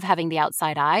love having the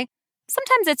outside eye.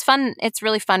 Sometimes it's fun. It's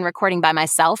really fun recording by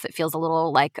myself. It feels a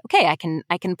little like, okay,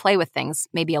 I can play with things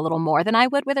maybe a little more than I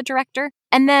would with a director.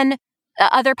 And then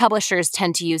other publishers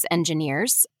tend to use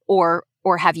engineers or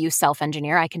or have you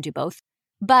self-engineer. I can do both.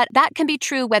 But that can be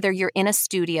true whether you're in a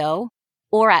studio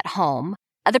or at home.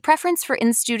 The preference for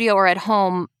in studio or at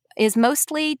home is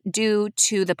mostly due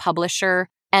to the publisher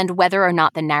and whether or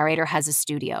not the narrator has a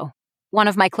studio. One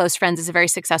of my close friends is a very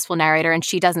successful narrator, and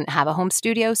she doesn't have a home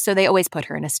studio, so they always put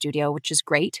her in a studio, which is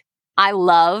great. I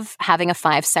love having a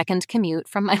 5-second commute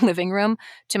from my living room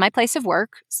to my place of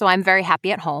work, so I'm very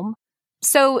happy at home.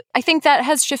 So I think that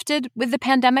has shifted with the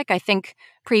pandemic. I think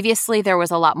previously there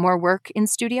was a lot more work in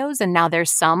studios, and now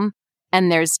there's some,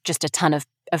 and there's just a ton of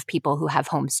people who have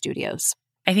home studios.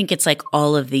 I think it's like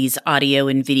all of these audio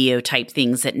and video type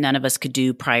things that none of us could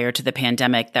do prior to the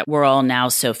pandemic that we're all now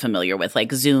so familiar with,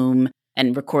 like Zoom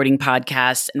and recording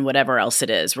podcasts and whatever else it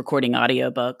is, recording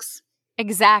audiobooks.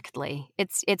 Exactly.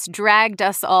 It's dragged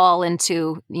us all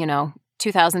into,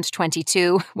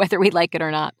 2022, whether we like it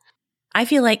or not. I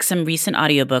feel like some recent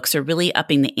audiobooks are really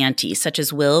upping the ante, such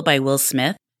as Will by Will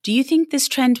Smith. Do you think this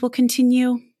trend will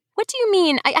continue? What do you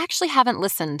mean? I actually haven't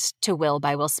listened to Will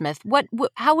by Will Smith.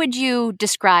 How would you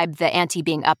describe the ante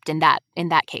being upped in that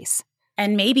case?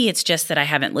 And maybe it's just that I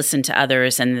haven't listened to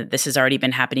others and that this has already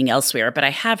been happening elsewhere, but I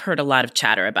have heard a lot of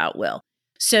chatter about Will.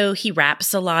 So he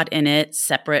raps a lot in it,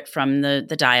 separate from the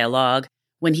dialogue.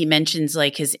 When he mentions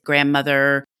like his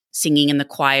grandmother singing in the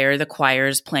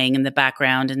choir's playing in the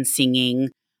background and singing.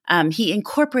 He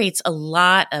incorporates a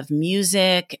lot of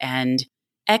music and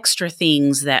extra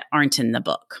things that aren't in the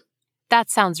book. That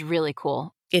sounds really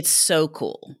cool. It's so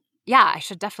cool. Yeah, I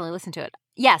should definitely listen to it.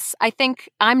 Yes, I think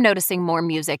I'm noticing more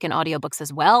music in audiobooks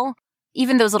as well.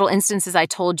 Even those little instances I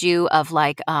told you of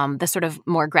like the sort of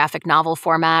more graphic novel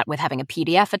format with having a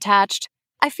PDF attached.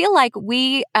 I feel like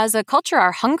we as a culture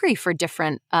are hungry for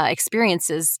different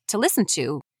experiences to listen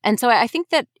to. And so I think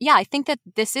that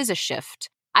this is a shift.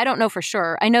 I don't know for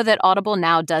sure. I know that Audible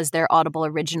now does their Audible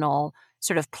original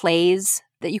sort of plays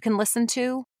that you can listen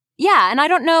to. Yeah, and I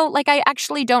don't know, I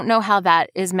actually don't know how that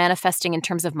is manifesting in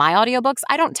terms of my audiobooks.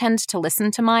 I don't tend to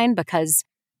listen to mine because,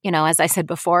 as I said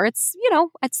before, it's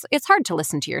hard to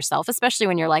listen to yourself, especially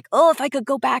when you're like, oh, if I could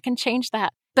go back and change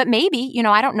that. But maybe,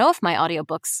 I don't know if my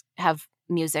audiobooks have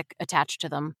music attached to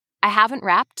them. I haven't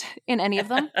rapped in any of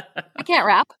them. I can't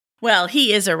rap. Well,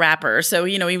 he is a rapper, so,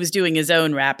 he was doing his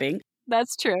own rapping.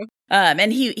 That's true.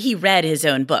 And he read his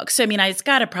own book. So, it's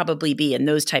got to probably be in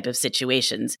those type of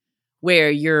situations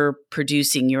where you're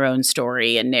producing your own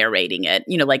story and narrating it.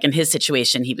 Like in his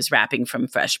situation, he was rapping from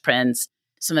Fresh Prince,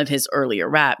 some of his earlier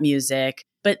rap music.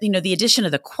 But, the addition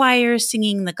of the choir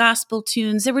singing the gospel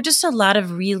tunes, there were just a lot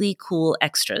of really cool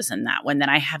extras in that one that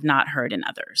I have not heard in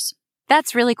others.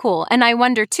 That's really cool. And I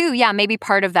wonder, too, maybe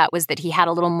part of that was that he had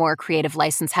a little more creative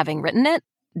license having written it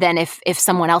than if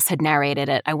someone else had narrated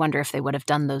it. I wonder if they would have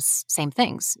done those same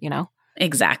things,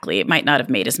 Exactly. It might not have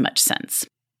made as much sense.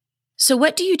 So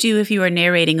what do you do if you are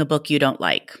narrating a book you don't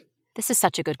like? This is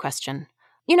such a good question.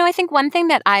 I think one thing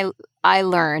that I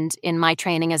learned in my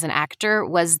training as an actor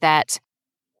was that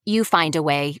you find a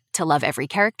way to love every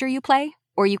character you play,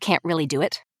 or you can't really do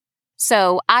it.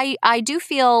 So I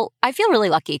feel really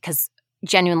lucky because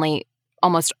genuinely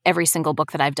almost every single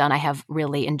book that I've done I have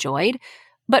really enjoyed.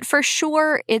 But for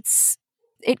sure,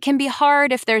 it can be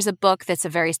hard if there's a book that's a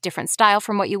very different style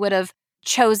from what you would have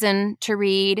chosen to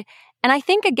read. And I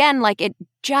think, again, it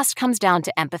just comes down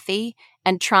to empathy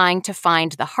and trying to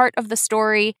find the heart of the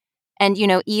story. And,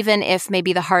 even if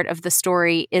maybe the heart of the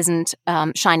story isn't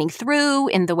shining through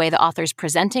in the way the author's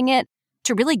presenting it,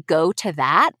 to really go to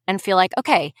that and feel like,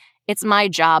 okay, it's my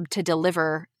job to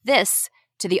deliver this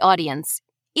to the audience,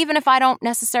 even if I don't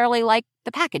necessarily like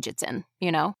the package it's in,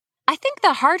 I think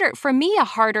a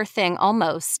harder thing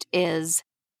almost is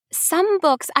some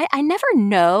books, I never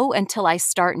know until I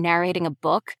start narrating a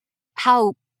book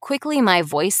how quickly my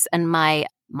voice and my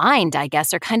mind, I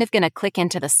guess, are kind of going to click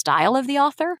into the style of the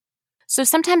author. So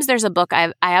sometimes there's a book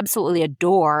I absolutely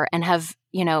adore and have,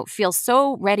 feel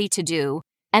so ready to do.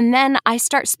 And then I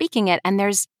start speaking it and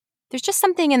there's just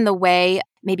something in the way,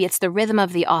 maybe it's the rhythm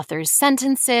of the author's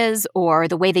sentences or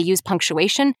the way they use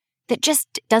punctuation that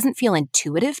just doesn't feel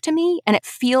intuitive to me. And it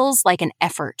feels like an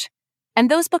effort.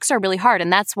 And those books are really hard.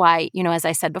 And that's why, as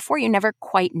I said before, you never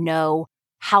quite know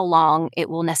how long it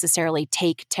will necessarily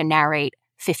take to narrate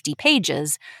 50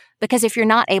 pages. Because if you're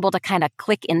not able to kind of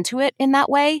click into it in that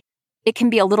way, it can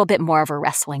be a little bit more of a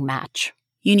wrestling match.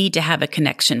 You need to have a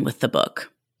connection with the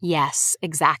book. Yes,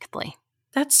 exactly.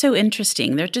 That's so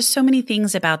interesting. There are just so many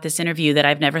things about this interview that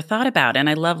I've never thought about, and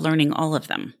I love learning all of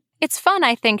them. It's fun,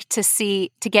 I think, to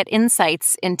get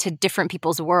insights into different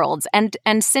people's worlds.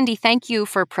 And Cindy, thank you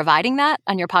for providing that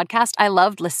on your podcast. I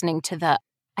loved listening to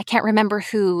I can't remember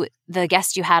who the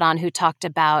guest you had on who talked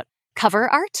about cover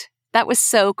art That was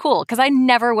so cool because I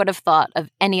never would have thought of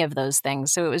any of those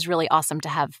things. So it was really awesome to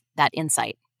have that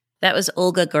insight. That was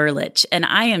Olga Gerlich, and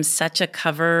I am such a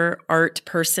cover art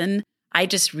person.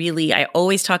 I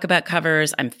always talk about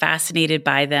covers. I'm fascinated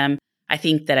by them. I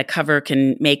think that a cover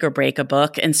can make or break a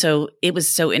book. And so it was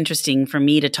so interesting for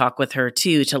me to talk with her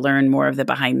too, to learn more of the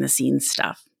behind the scenes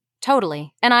stuff.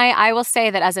 Totally. And I will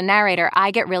say that as a narrator, I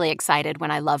get really excited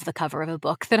when I love the cover of a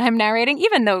book that I'm narrating,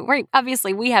 even though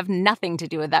obviously we have nothing to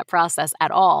do with that process at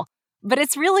all. But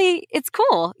it's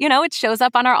cool. It shows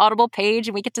up on our Audible page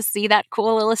and we get to see that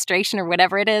cool illustration or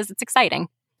whatever it is. It's exciting.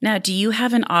 Now, do you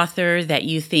have an author that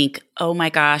you think, oh my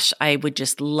gosh, I would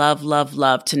just love, love,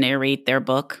 love to narrate their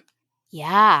book?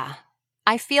 Yeah.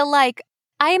 I feel like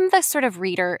I'm the sort of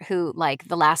reader who, like,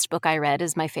 the last book I read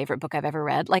is my favorite book I've ever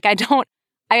read. Like, I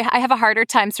have a harder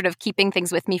time sort of keeping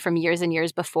things with me from years and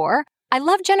years before. I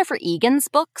love Jennifer Egan's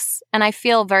books, and I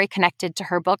feel very connected to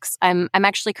her books. I'm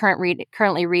actually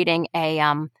currently reading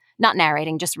not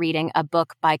narrating, just reading a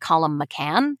book by Colum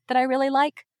McCann that I really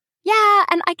like. Yeah,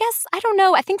 and I guess, I don't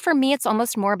know, I think for me it's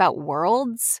almost more about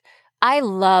worlds. I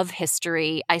love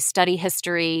history. I study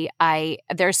history.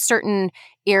 There's certain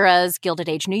eras, Gilded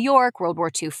Age New York, World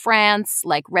War II France,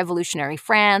 like Revolutionary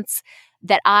France,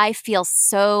 that I feel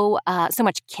so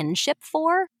much kinship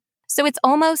for. So it's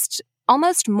almost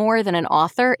more than an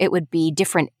author, it would be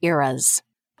different eras.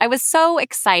 I was so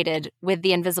excited with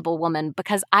The Invisible Woman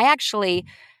because I actually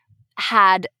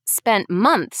had spent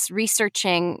months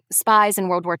researching spies in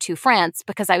World War II France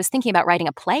because I was thinking about writing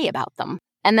a play about them.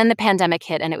 And then the pandemic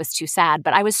hit and it was too sad.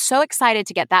 But I was so excited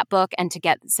to get that book and to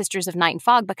get Sisters of Night and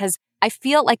Fog because I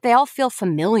feel like they all feel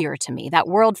familiar to me. That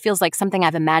world feels like something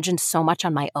I've imagined so much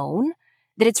on my own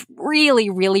that it's really,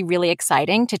 really, really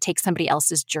exciting to take somebody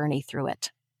else's journey through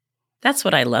it. That's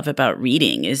what I love about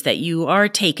reading, is that you are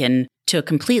taken to a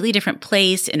completely different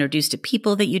place, introduced to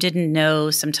people that you didn't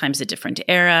know, sometimes a different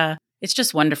era. It's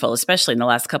just wonderful, especially in the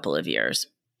last couple of years.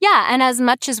 Yeah, and as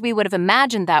much as we would have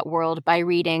imagined that world by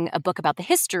reading a book about the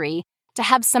history, to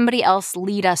have somebody else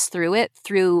lead us through it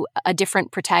through a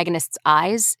different protagonist's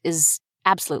eyes is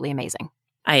absolutely amazing.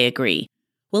 I agree.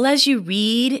 Well, as you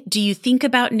read, do you think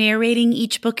about narrating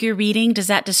each book you're reading? Does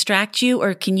that distract you,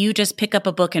 or can you just pick up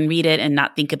a book and read it and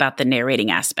not think about the narrating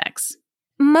aspects?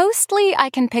 Mostly I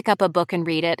can pick up a book and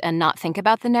read it and not think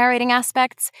about the narrating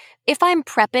aspects. If I'm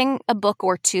prepping a book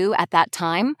or two at that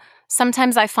time,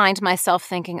 sometimes I find myself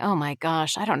thinking, oh my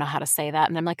gosh, I don't know how to say that.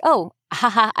 And I'm like, oh,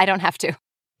 haha, I don't have to.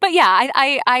 But yeah,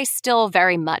 I still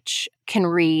very much can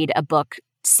read a book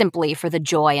simply for the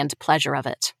joy and pleasure of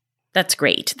it. That's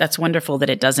great. That's wonderful that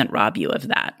it doesn't rob you of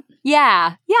that.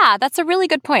 Yeah, that's a really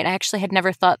good point. I actually had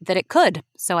never thought that it could,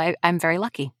 so I'm very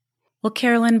lucky. Well,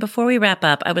 Carolyn, before we wrap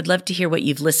up, I would love to hear what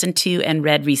you've listened to and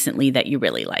read recently that you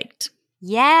really liked.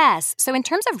 Yes. So in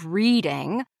terms of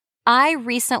reading, I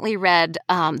recently read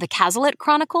The Cazalet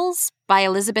Chronicles by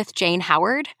Elizabeth Jane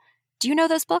Howard. Do you know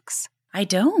those books? I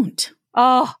don't.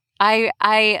 Oh,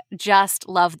 I just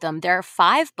loved them. There are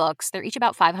 5 books. They're each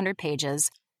about 500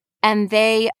 pages, and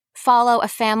they follow a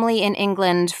family in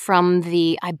England from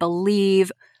the, I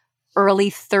believe, early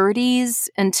 30s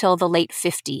until the late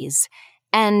 50s.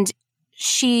 And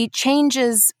she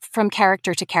changes from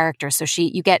character to character. So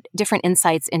you get different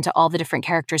insights into all the different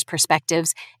characters'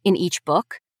 perspectives in each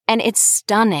book. And it's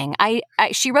stunning.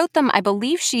 She wrote them, I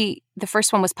believe the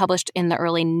first one was published in the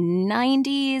early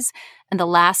 90s and the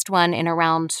last one in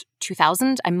around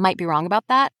 2000. I might be wrong about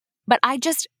that. But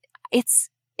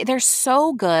they're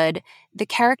so good. The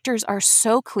characters are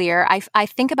so clear. I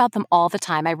think about them all the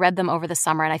time. I read them over the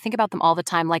summer and I think about them all the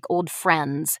time like old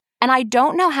friends. And I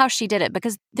don't know how she did it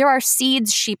because there are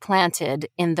seeds she planted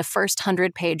in the first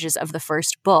 100 pages of the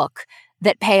first book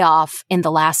that pay off in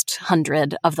the last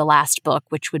 100 of the last book,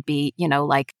 which would be,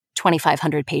 like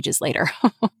 2,500 pages later.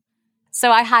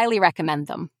 So I highly recommend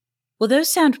them. Well, those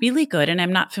sound really good, and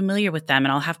I'm not familiar with them,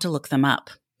 and I'll have to look them up.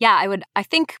 Yeah,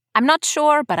 I'm not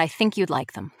sure, but I think you'd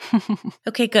like them.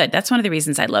 Okay, good. That's one of the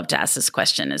reasons I love to ask this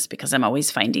question, is because I'm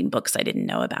always finding books I didn't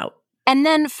know about. And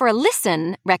then for a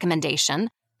listen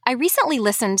recommendation, I recently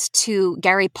listened to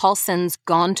Gary Paulson's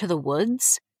Gone to the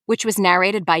Woods, which was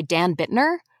narrated by Dan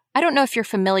Bittner. I don't know if you're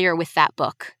familiar with that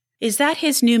book. Is that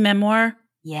his new memoir?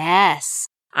 Yes.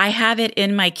 I have it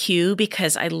in my queue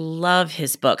because I love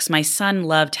his books. My son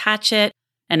loved Hatchet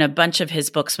and a bunch of his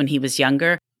books when he was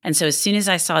younger. And so as soon as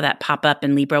I saw that pop up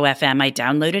in Libro FM, I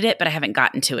downloaded it, but I haven't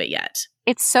gotten to it yet.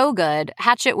 It's so good.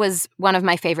 Hatchet was one of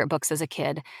my favorite books as a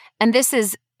kid. And this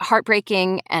is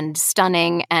heartbreaking and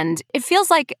stunning. And it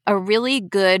feels like a really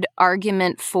good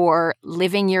argument for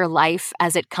living your life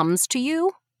as it comes to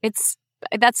you. It's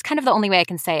That's kind of the only way I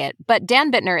can say it. But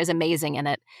Dan Bittner is amazing in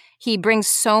it. He brings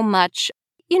so much,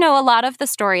 a lot of the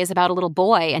story is about a little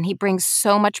boy, and he brings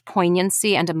so much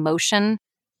poignancy and emotion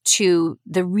to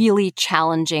the really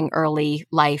challenging early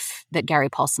life that Gary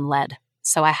Paulsen led.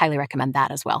 So I highly recommend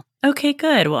that as well. Okay,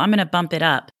 good. Well, I'm going to bump it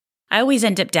up. I always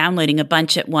end up downloading a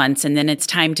bunch at once, and then it's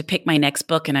time to pick my next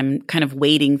book, and I'm kind of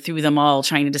wading through them all,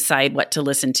 trying to decide what to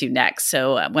listen to next.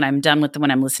 So when I'm done with the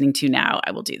one I'm listening to now,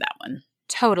 I will do that one.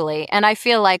 Totally. And I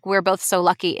feel like we're both so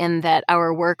lucky in that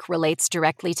our work relates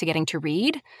directly to getting to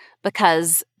read,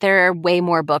 because there are way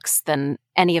more books than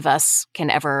any of us can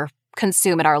ever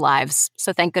consume in our lives.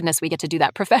 So thank goodness we get to do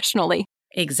that professionally.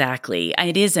 Exactly.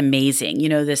 It is amazing.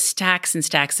 The stacks and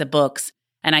stacks of books.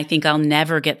 And I think I'll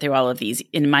never get through all of these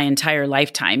in my entire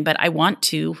lifetime, but I want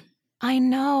to. I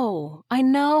know.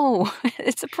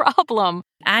 It's a problem.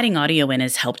 Adding audio in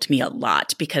has helped me a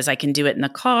lot because I can do it in the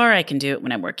car. I can do it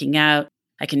when I'm working out.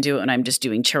 I can do it when I'm just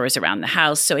doing chores around the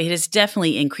house. So it has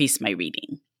definitely increased my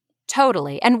reading.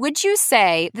 Totally. And would you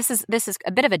say, this is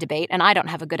a bit of a debate, and I don't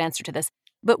have a good answer to this,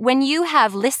 but when you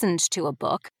have listened to a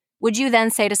book, would you then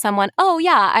say to someone, oh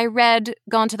yeah, I read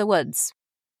Gone to the Woods?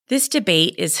 This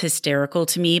debate is hysterical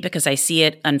to me because I see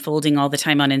it unfolding all the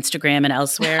time on Instagram and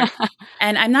elsewhere.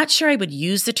 And I'm not sure I would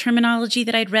use the terminology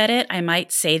that I'd read it. I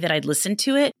might say that I'd listened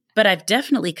to it, but I've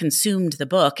definitely consumed the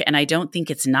book, and I don't think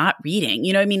it's not reading.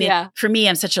 Yeah. For me,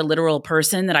 I'm such a literal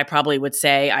person that I probably would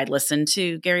say I'd listened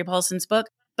to Gary Paulsen's book,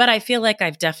 but I feel like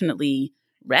I've definitely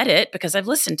read it because I've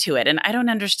listened to it. And I don't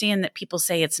understand that people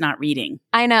say it's not reading.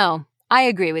 I know. I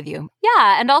agree with you.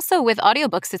 Yeah, and also with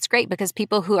audiobooks, it's great because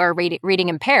people who are reading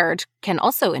impaired can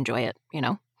also enjoy it,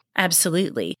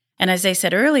 Absolutely. And as I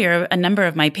said earlier, a number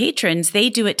of my patrons, they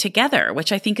do it together,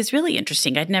 which I think is really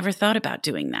interesting. I'd never thought about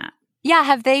doing that. Yeah,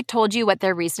 have they told you what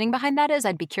their reasoning behind that is?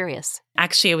 I'd be curious.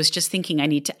 Actually, I was just thinking I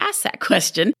need to ask that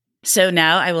question. So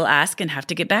now I will ask and have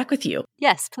to get back with you.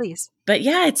 Yes, please. But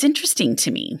yeah, it's interesting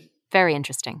to me. Very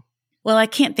interesting. Well, I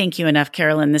can't thank you enough,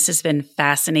 Carolyn. This has been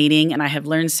fascinating, and I have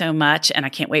learned so much, and I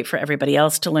can't wait for everybody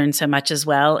else to learn so much as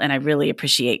well, and I really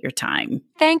appreciate your time.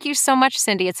 Thank you so much,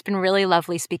 Cindy. It's been really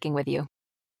lovely speaking with you.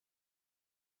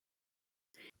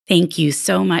 Thank you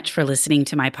so much for listening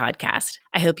to my podcast.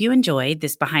 I hope you enjoyed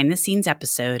this behind-the-scenes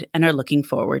episode and are looking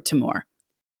forward to more.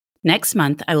 Next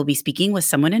month, I will be speaking with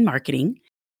someone in marketing.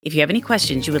 If you have any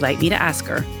questions you would like me to ask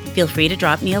her, feel free to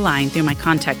drop me a line through my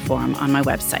contact form on my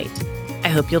website. I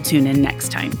hope you'll tune in next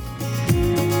time.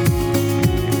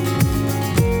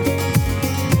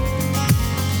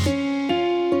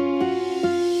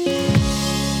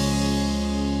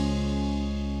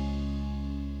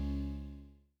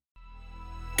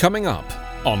 Coming up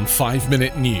on 5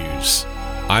 Minute News,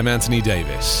 I'm Anthony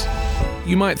Davis.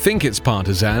 You might think it's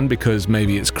partisan because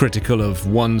maybe it's critical of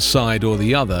one side or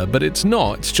the other, but it's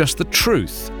not. It's just the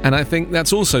truth. And I think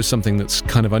that's also something that's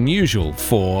kind of unusual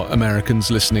for Americans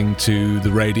listening to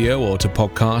the radio or to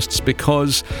podcasts,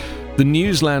 because the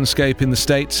news landscape in the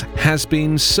States has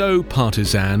been so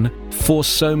partisan for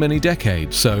so many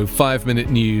decades. So 5 Minute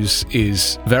News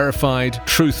is verified,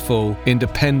 truthful,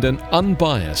 independent,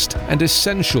 unbiased, and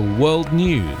essential world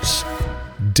news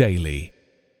daily.